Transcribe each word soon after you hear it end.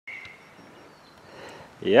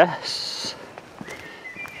Yes,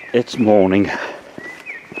 it's morning.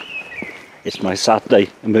 It's my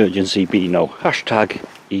Saturday emergency Beano. Hashtag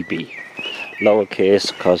EB.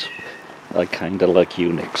 Lowercase because I kinda like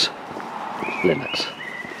Unix, Linux,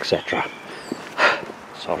 etc.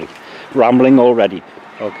 Sorry, rambling already.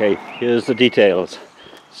 Okay, here's the details.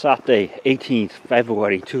 Saturday, 18th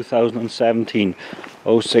February 2017,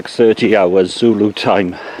 06:30 hours Zulu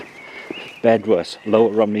time. Bedworth, Lower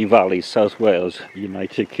Rumney Valley, South Wales,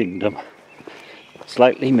 United Kingdom.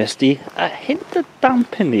 Slightly misty, a hint of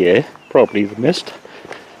damp in the air, probably the mist.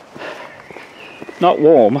 Not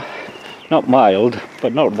warm, not mild,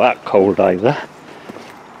 but not that cold either.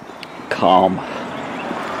 Calm.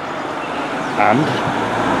 And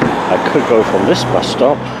I could go from this bus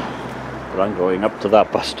stop, but I'm going up to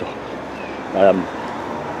that bus stop.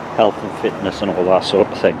 Health and fitness and all that sort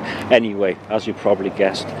of thing. Anyway, as you probably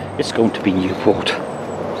guessed, it's going to be Newport.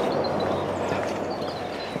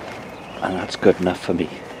 And that's good enough for me.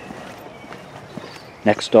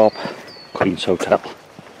 Next stop, Queen's Hotel.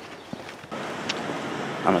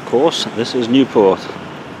 And of course, this is Newport.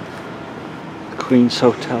 Queen's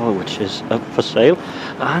Hotel, which is up for sale.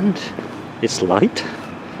 And it's light.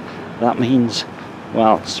 That means,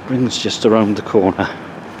 well, spring's just around the corner.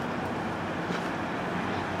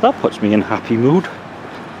 That puts me in a happy mood.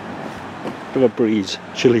 Bit of a breeze,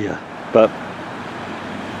 chillier, but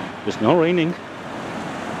it's not raining.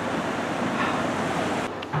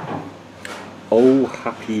 Oh,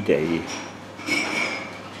 happy day.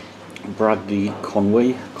 Bradley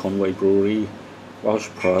Conway Brewery, Welsh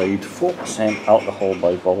Pride, 4% alcohol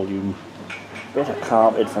by volume. Bit of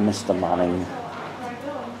carpet for Mr. Manning.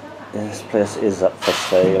 This place is up for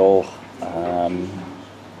sale.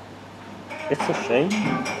 It's a shame.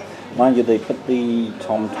 Mind you, they put the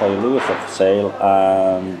Tom Toy Lewis up for sale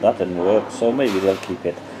and that didn't work, so maybe they'll keep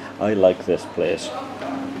it. I like this place.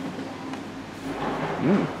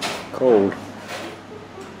 Cold.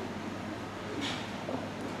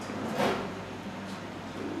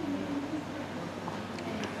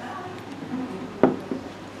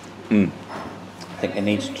 I think it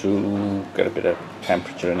needs to get a bit of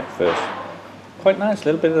temperature in it first. Quite nice,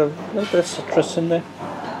 little bit of citrus in there.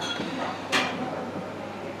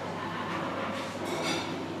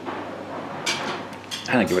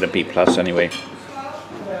 I'm going to give it a B plus anyway.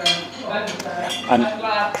 And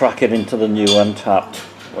crack it into the new Untappd,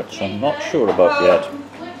 which I'm not sure about yet.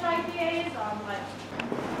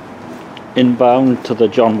 Inbound to the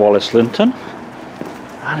John Wallace Linton.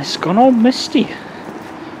 And it's gone all misty.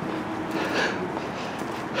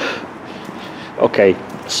 Okay,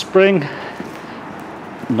 spring,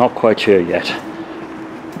 not quite sure yet.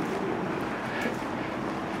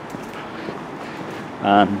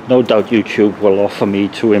 And no doubt YouTube will offer me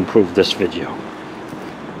to improve this video.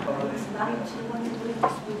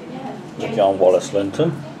 The John Wallace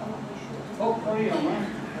Linton.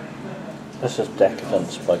 This is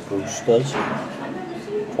Decadence by Brewster's.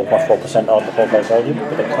 4.4% alcohol by volume.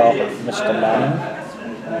 Bit of carpet for Mr. Manning.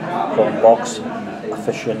 From Box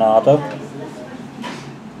Aficionado.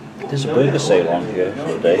 There's a burger sale on here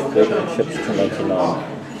today. Burger and chips $2.99.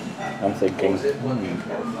 I'm thinking,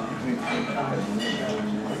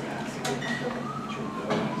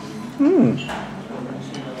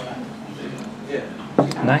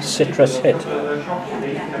 nice citrus hit.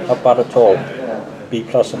 Not bad at all. B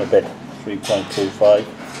plus and a bit. 3.25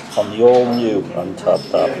 on the all new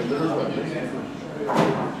Untappd.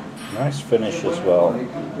 Nice finish as well.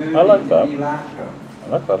 I like that. I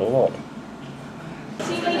like that a lot.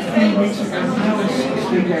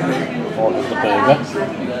 Ordered the burger,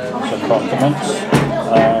 some condiments,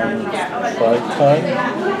 and fried time.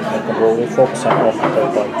 Macaroni, 4% off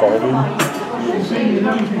by volume.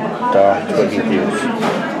 Dark twiggy juice,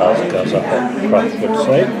 as Gaza Craft would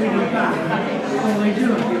say.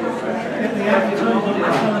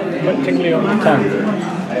 Quite tingly on the tongue.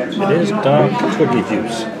 It is dark twiggy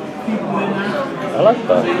juice. I like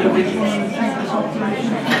dark twiggy juice.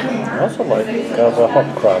 I also like Gaza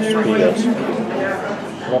Hot Crafts beers.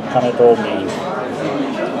 What can it all mean?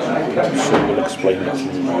 I'm sure we'll explain it to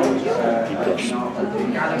people.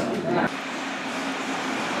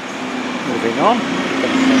 Moving on.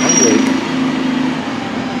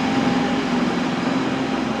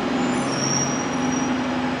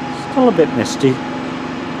 Still a bit misty.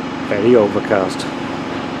 Very overcast.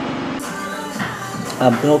 A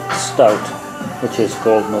milk stout, which is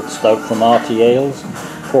called milk stout from RT Ales.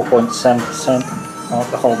 4.7%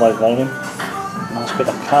 alcohol by volume. Nice bit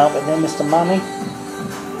of carpet there, Mr. Manning.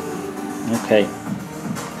 Okay.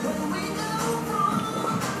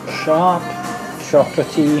 Sharp,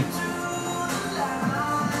 chocolatey,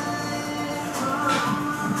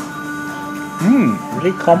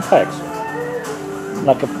 Really complex.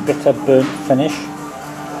 Like a bitter burnt finish.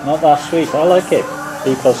 Not that sweet. I like it.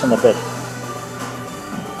 B plus and a bit.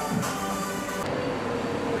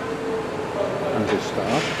 And good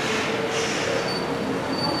start.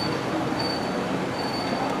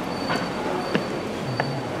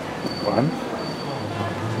 One,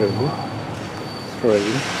 two,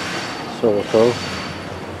 three, sort of,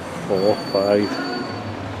 4, 5,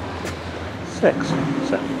 6,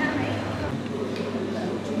 7.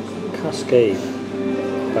 Cascade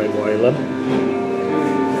by Wylam.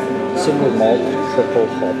 Single malt, triple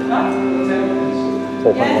hop.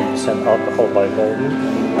 4.1% alcohol by volume.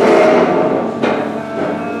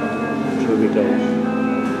 Here we go.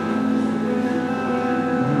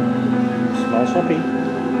 Smells hoppy.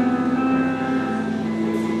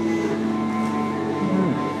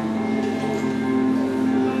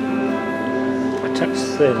 It's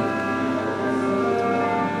thin,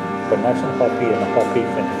 but nice and hoppy and a hoppy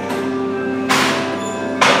finish.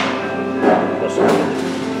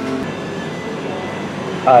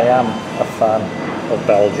 I am a fan of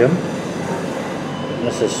Belgium.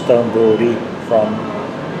 This is Stone Brewery from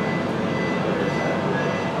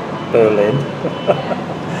Berlin.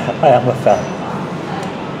 I am a fan.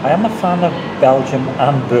 I am a fan of Belgium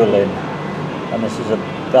and Berlin, and this is a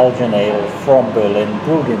Belgian ale from Berlin,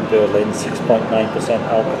 brewed in Berlin, 6.9%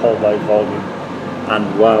 alcohol by volume,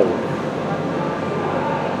 and wow,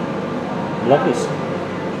 lovely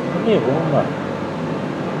aroma.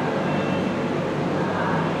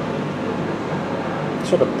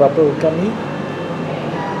 Sort of bubble gummy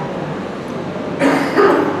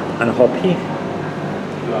and hoppy.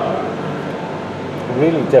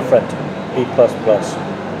 Really different. B++.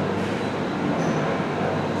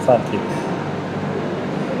 Thank you.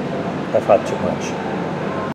 I've had too much.